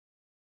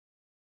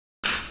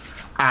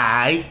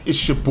Aight,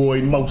 it's your boy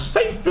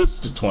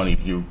Moseefus, the 20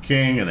 view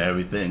king, and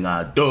everything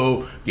I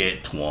do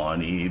get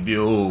 20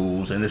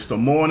 views. And it's the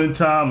morning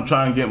time. I'm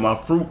trying to get my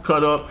fruit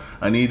cut up.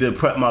 I need to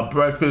prep my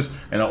breakfast,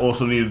 and I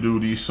also need to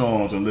do these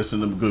songs and listen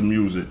to good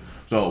music.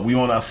 So we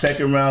on our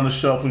second round of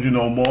shuffles. You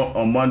know,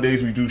 on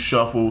Mondays we do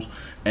shuffles,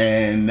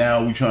 and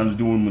now we trying to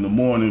do them in the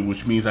morning,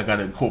 which means I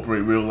gotta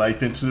incorporate real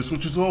life into this,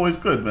 which is always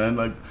good, man.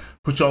 Like,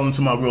 put y'all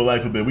into my real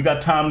life a bit. We got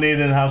Tom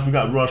Nader in the house. We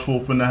got Rush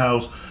Wolf in the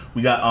house.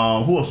 We got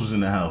who else was in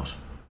the house?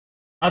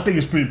 I think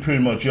it's pretty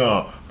much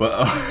y'all, but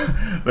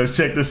let's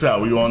check this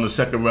out. We're on the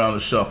second round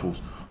of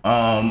shuffles.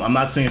 I'm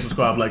not saying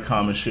subscribe, like,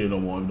 comment, share no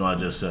more, even though I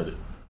just said it.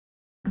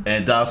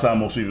 And $,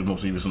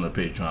 Moseefus on the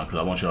Patreon, because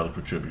I want y'all to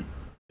contribute.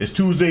 It's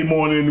Tuesday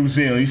morning in New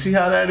Zealand. You see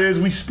how that is?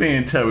 We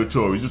span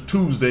territories. It's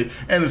Tuesday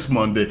and it's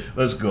Monday.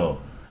 Let's go.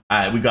 All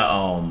right, we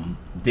got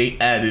they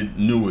added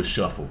newest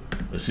shuffle.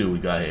 Let's see what we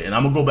got here. And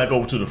I'm gonna go back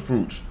over to the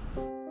fruits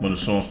when the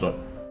song starts.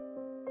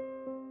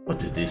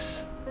 What is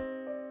this?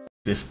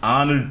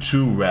 Dishonored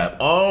 2 rap.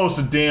 Oh, it's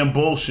the damn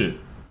bullshit.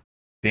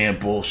 Damn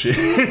bullshit.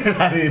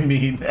 I didn't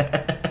mean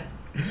that.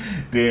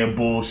 Damn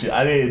bullshit.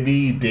 I didn't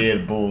mean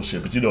dead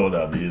bullshit, but you know what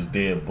I mean. It's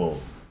damn bull.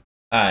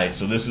 Alright,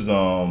 so this is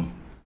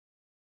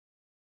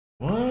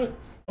what?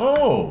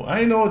 Oh, I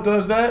didn't know it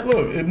does that.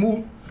 Look, it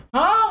moved.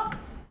 Huh?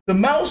 The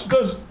mouse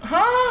does,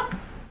 huh?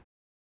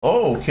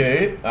 Oh,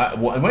 okay.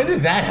 When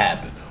did that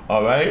happen?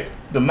 Alright.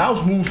 The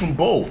mouse moves from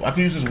both. I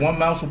can use this one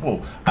mouse for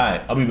both.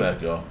 Alright, I'll be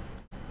back, y'all.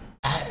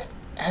 I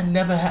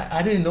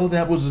didn't know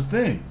that was a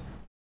thing.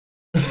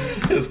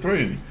 It's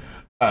crazy.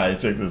 All right,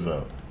 check this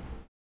out.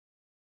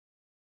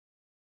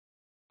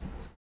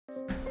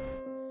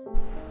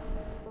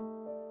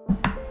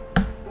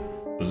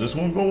 Does this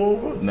one go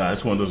over? Nah,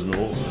 this one doesn't go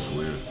over. That's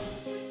weird.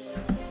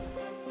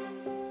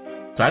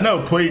 So I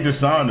never played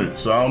Dishonored,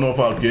 so I don't know if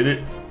I'll get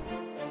it.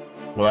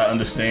 Will I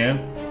understand?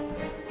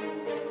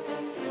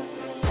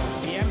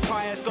 The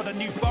Empire's got a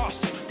new boss.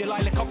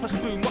 Delilah Copper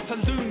Spoon, what a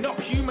loon, not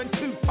human,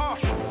 too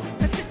posh.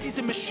 The city's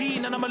a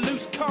machine and I'm a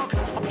loose cog.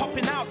 I'm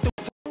popping out the...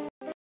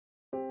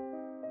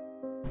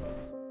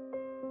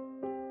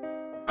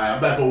 Alright,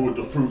 I'm back over with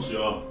the fruits,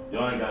 y'all.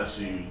 Y'all ain't gotta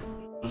see me.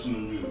 Listen to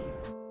the music.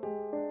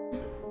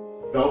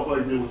 Y'all feel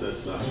like deal with that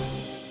sound.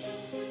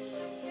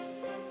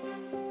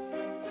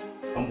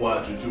 I'm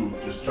watching too,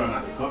 just trying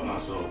not to cut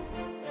myself.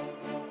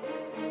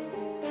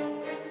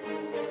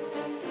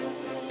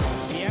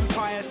 The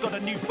Empire's got a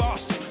new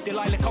boss.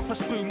 Delilah Copper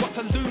Spoon, what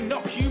a loon,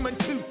 not human,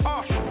 too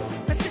posh.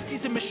 The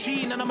city's a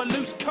machine and I'm a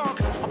loose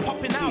cog. I'm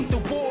popping out the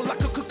wall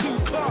like a cuckoo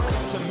clock.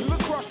 So move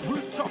across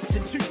rooftops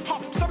in 2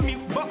 hops. I'm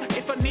mute, but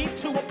if I need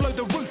to, I'll blow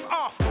the roof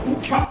off. 2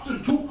 hops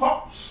and 2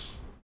 hops.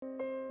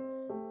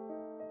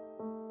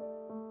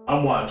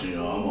 I'm watching,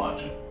 y'all. I'm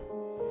watching.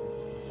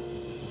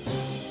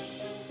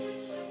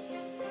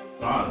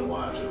 Trying to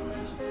watch at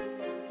least.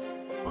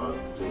 About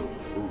to deal with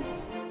the fruits.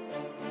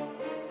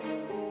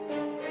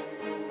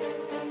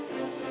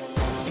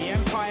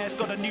 Empire's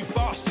got a new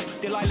boss.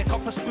 Delilah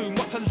Copper Spoon,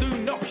 what a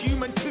loon, not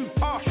human, too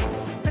posh.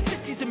 The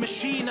city's a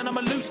machine and I'm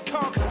a loose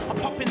cog. I'm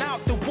popping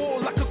out the wall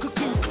like a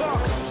cuckoo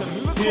clock. So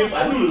move across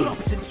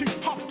rooftops in 2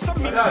 hops.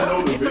 I'm mute,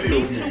 if I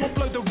need to, I'll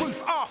blow the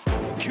roof off.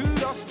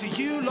 Kudos to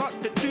you lot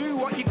that do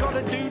what you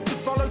gotta do to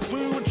follow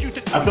through and shoot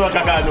a true I feel like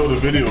I gotta know the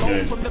video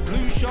game. From the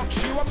blue shock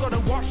shoe, I'm gonna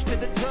watch to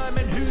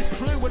determine who's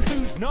true and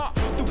who's not.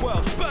 The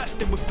world's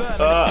bursting with vermin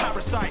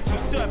parasites who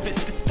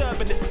surface,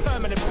 disturbing this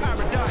permanent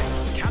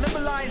paradise.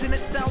 Cannibalizing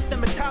itself,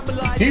 then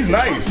metabolizing. He's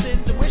nice.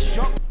 And we're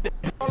shocked.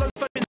 Follow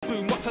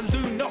spoon, what a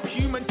loon, not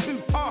human, too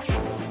posh.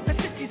 The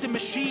city's a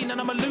machine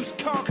and I'm a loose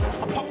cog.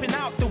 I'm popping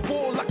out the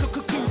wall like a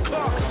cuckoo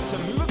clock. So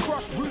move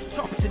across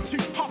rooftops in 2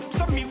 hops.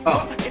 I'm mute,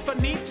 but if I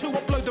need to,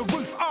 I'll blow the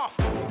roof off.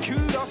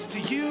 Kudos to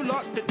you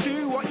lot that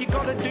do what you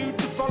gotta do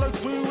to follow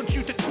through and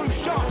shoot a true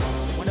shot.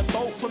 When a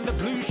bolt from the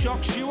blue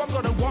shock shoe, I'm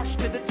gonna watch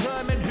to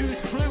determine who's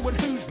true and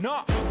who's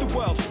not. The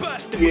world's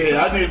bursting.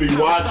 Yeah, I need to be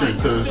watching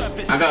because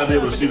I gotta be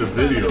able to see the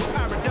video.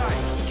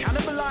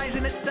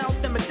 Cannibalizing itself,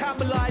 then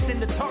metabolizing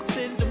the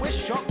toxins, and we're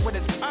shocked when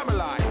it's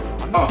paralyzed.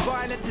 I know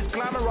violence is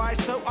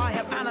glamorized, so I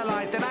have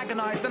analyzed and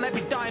agonized on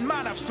every dying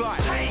man I've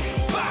sliced.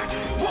 Take back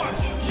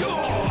what's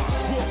yours.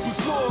 Walk through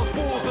floors,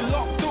 walls, and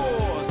locked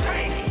doors.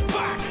 Take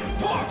back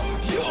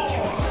what's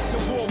yours. The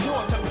warm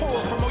water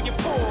pours from all your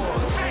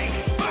pores.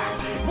 Take back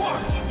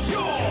what's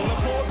yours. Pull the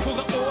board, pull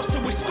the oars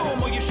till we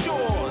storm all your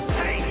shores.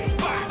 Take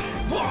back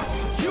what's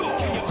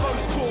yours. Your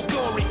clothes crawl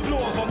glory,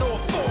 floors on all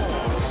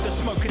fours. The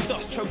smoke and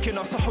dust choking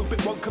us, I hope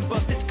it won't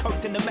combust. It's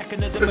coating the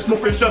mechanism. The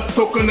smoke is just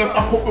talking up,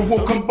 I hope it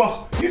won't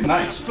combust. He's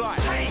nice. Take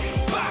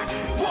back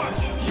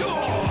what's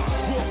yours.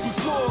 Walk through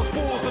floors,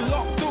 walls, and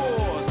locked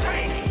doors.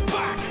 Take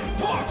back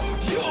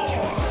what's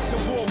yours. The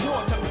warm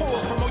water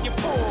pours from all your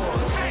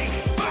pores.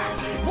 Take back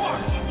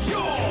what's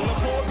yours. Pull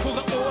the board, pull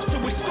the oars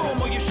till we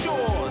storm all your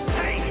shores.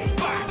 Take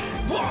back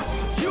what's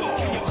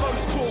yours. Your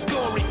clothes crawl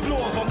glory,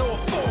 floors on all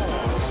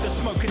fours. The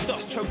smoke and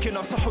dust choking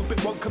us, I hope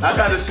it won't combust. I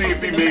gotta see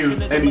if he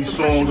made any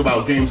songs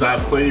about games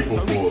I've played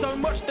before. So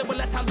much that we'll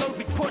let our load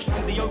be pushed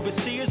to the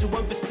overseers who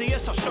oversee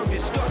us. I'll show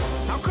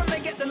disgust. How can they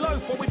get the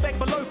loaf while we beg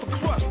below for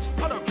crust?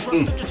 I don't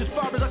trust them just as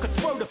far as I could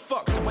throw the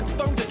fucks. And when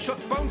stoned and chuck,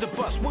 bones are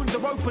bust, wounds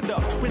are opened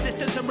up.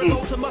 Resistance and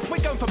revolt are must, we're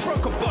going for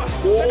broken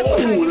bust. Oh,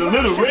 the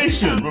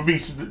alliteration.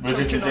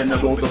 Resistance and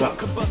revolt are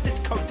combust, it's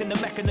coating the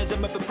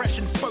mechanism of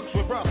oppression, spokes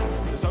with rust.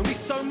 There's only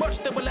so much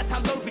that will let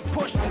our load be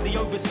pushed to the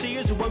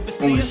overseers who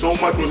oversee only us. so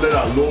much will let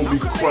our load be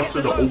crushed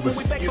to the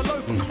overseers.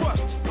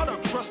 I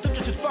don't trust them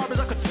just as far as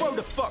I could throw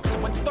the fucks.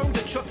 And when stoned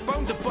and chuck,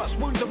 bones are bust,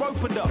 wounds are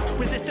opened up.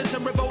 Resistance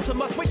and revolt are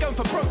must, we're going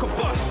for broken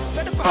bust.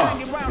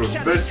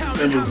 Resistance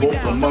and revolt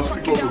are must,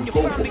 we go for go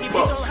for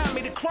bust.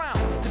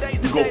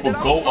 You go for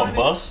go or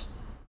bust?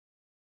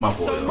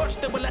 So much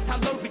that will let our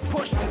load be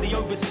pushed to the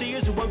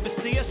overseers who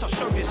oversee us. I'll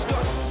show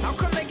disgust. How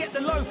come they get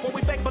the loaf while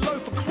we beg below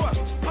for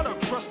crust? I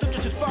don't trust them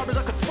just as far as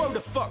I could throw the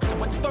fucks.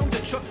 And when stoned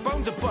and chuck,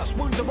 bones are bust,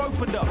 wounds are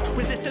opened up.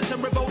 Resistance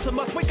and revolt are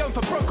must, we're going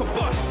for broken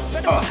bust.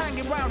 Fed up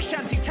hanging round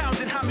shanty towns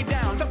and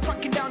hand-me-downs. I'm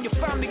tracking down your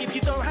family if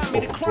you don't hand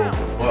me the crown.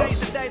 Today's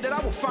the day that I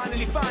will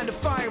finally find a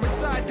fire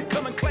inside to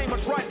come and claim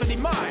what's rightfully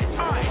mine.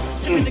 I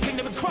live in the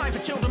kingdom of crime for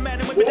children, men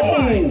and women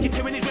divine. You're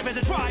tearing these rivers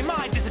are dry,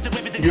 mine, this is a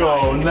river that's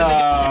yo,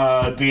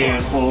 nah,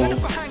 damn fool.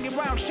 Hanging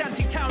round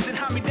shanty towns and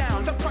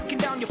hand-me-downs. I'm tracking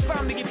down your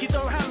family if you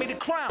don't hand me the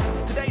crown.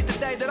 Today's the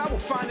day that I will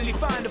finally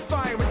find a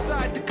fire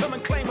inside to come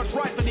and claim what's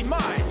rightfully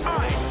mine.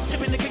 I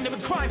live in the kingdom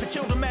of crime for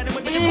children, men and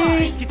women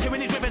divine. You're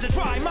tearing these rivers are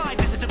dry, mine,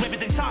 this is a river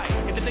that's tight.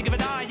 If you think of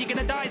an eye, you're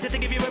gonna die, so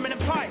think of your women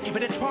and plight. Give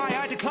it a try,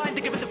 I decline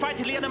to give it the fight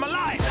till the end of my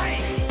life.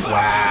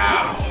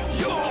 Wow.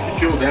 You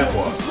killed that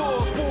part.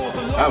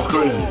 That was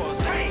crazy.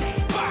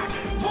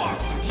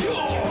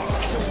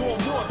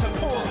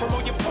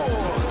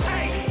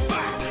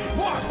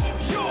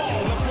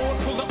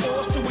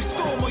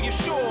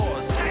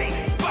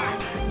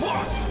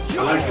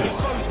 I like this.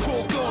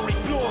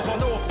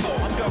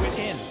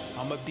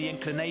 I'm of the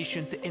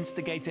inclination to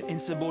instigate an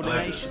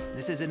insubordination.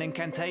 This is an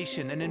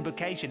incantation, an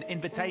invocation,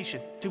 invitation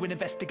to an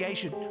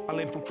investigation. I'll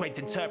infiltrate,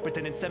 interpret,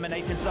 and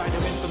inseminate insider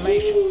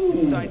information.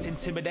 Incite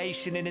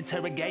intimidation and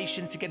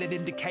interrogation to get an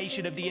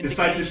indication of the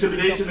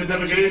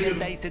indication.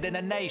 Dated in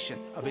a nation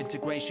of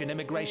integration,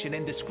 immigration,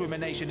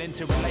 indiscrimination,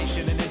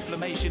 interrelation, and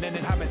inflammation and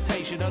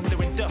inhabitation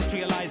under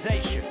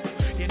industrialization.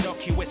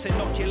 Innocuous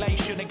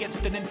inoculation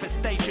against an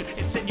infestation,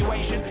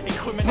 insinuation,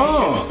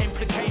 incrimination,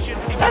 implication.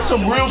 That's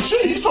some real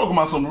shit. He's talking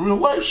about some real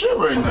life shit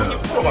right now.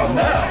 Talking about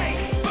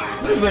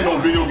now. This ain't no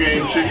video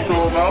game shit you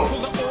talking about.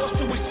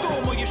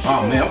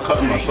 Oh man, I'm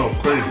cutting myself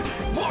crazy.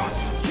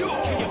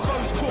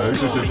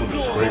 This is just with the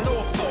scrape.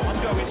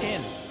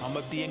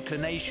 The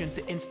inclination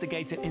to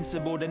instigate an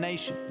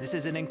insubordination. This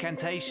is an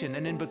incantation,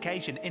 an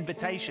invocation,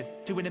 invitation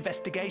to an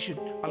investigation.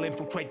 I'll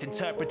infiltrate,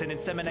 interpret, and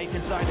inseminate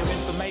insider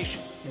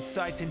information.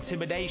 Incite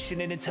intimidation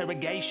and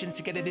interrogation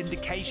to get an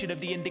indication of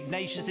the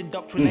indignations,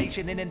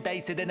 indoctrination,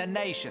 inundated in a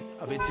nation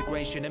of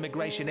integration,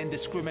 immigration,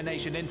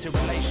 indiscrimination,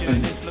 interrelation,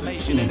 and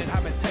inflammation and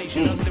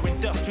inhabitation under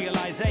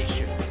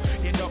industrialization.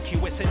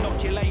 Innocuous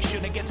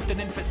inoculation against an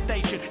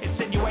infestation,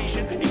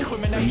 insinuation,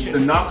 incrimination.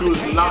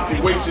 Innocuous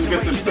inoculation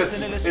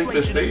against an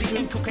infestation.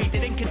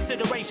 Inculcated in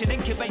consideration,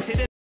 incubated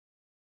in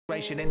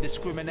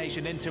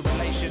indiscrimination,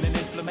 interrelation, and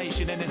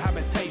inflammation and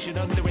inhabitation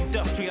under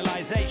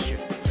industrialization.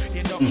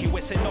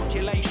 Innocuous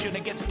inoculation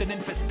against an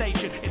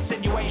infestation,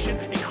 insinuation,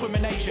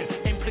 incrimination,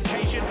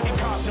 implication,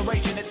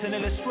 incarceration. It's an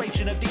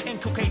illustration of the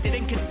inculcated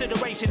in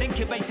consideration,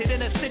 incubated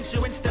in a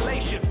censure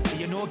installation.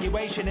 The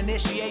inauguration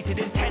initiated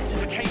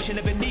intensification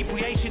of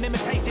inebriation,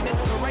 imitating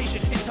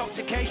inspiration,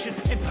 intoxication,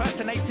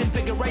 impersonating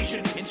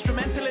invigoration,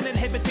 instrumental in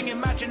inhibiting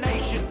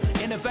imagination,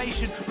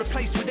 innovation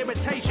replaced with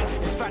irritation,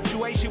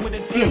 infatuation with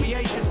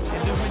infuriation,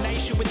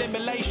 illumination with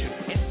immolation,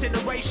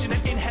 incineration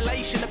and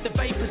inhalation of the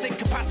vapors,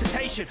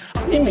 incapacitation.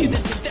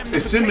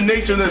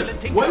 Dissemination of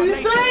what did you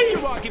say?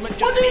 What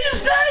did you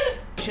say?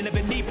 Of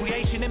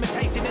inebriation,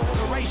 imitating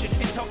inspiration,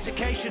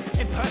 intoxication,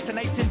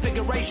 impersonating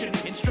invigoration,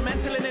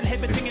 instrumental in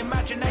inhibiting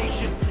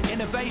imagination,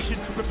 innovation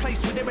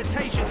replaced with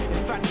irritation,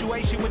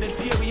 infatuation with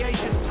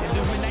infuriation,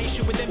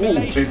 illumination with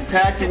immolation,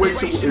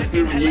 infatuation with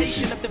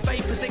infuriation of the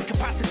vapors,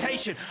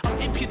 incapacitation,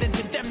 of impudent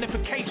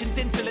indemnifications,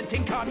 insolent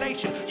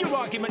incarnation. Your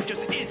argument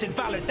just is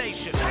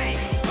invalidation.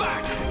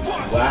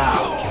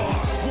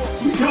 Wow.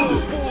 You killed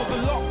it.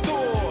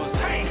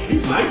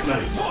 He's nice.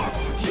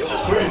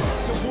 That's crazy.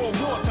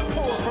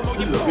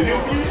 This is a video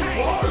game?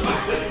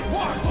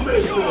 I'm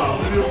gonna still on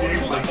video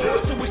games like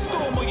this.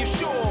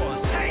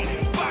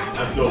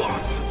 That's dope.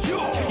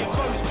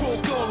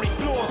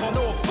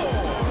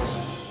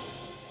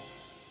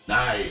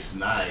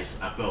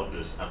 Nice. I felt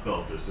this.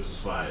 This is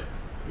fire.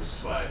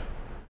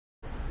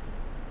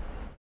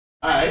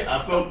 Alright,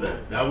 I felt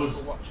that. That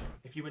was...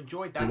 If you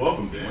enjoyed that,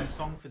 my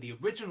song for the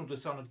original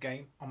Dishonored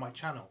game on my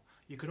channel.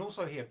 You can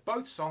also hear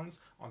both songs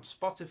on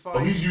Spotify. Oh,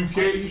 he's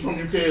UK? He's from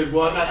UK as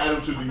well. I got to add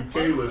him to the UK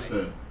list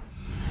then.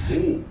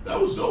 Ooh, that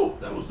was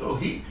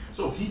dope. He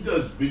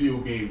does video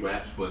game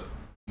raps, but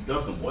he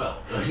does them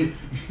well. He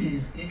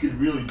could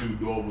really do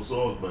normal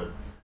songs, but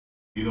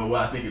you know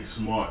what? I think it's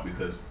smart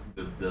because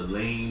the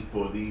lane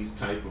for these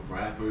type of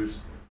rappers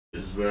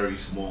is very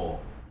small.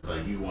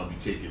 Like you want to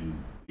be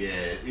taking,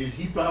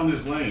 he found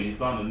his lane. He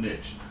found a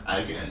niche.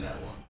 I can end that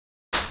one.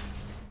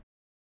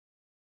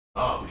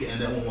 Oh, and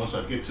then once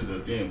I get to the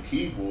damn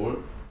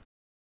keyboard.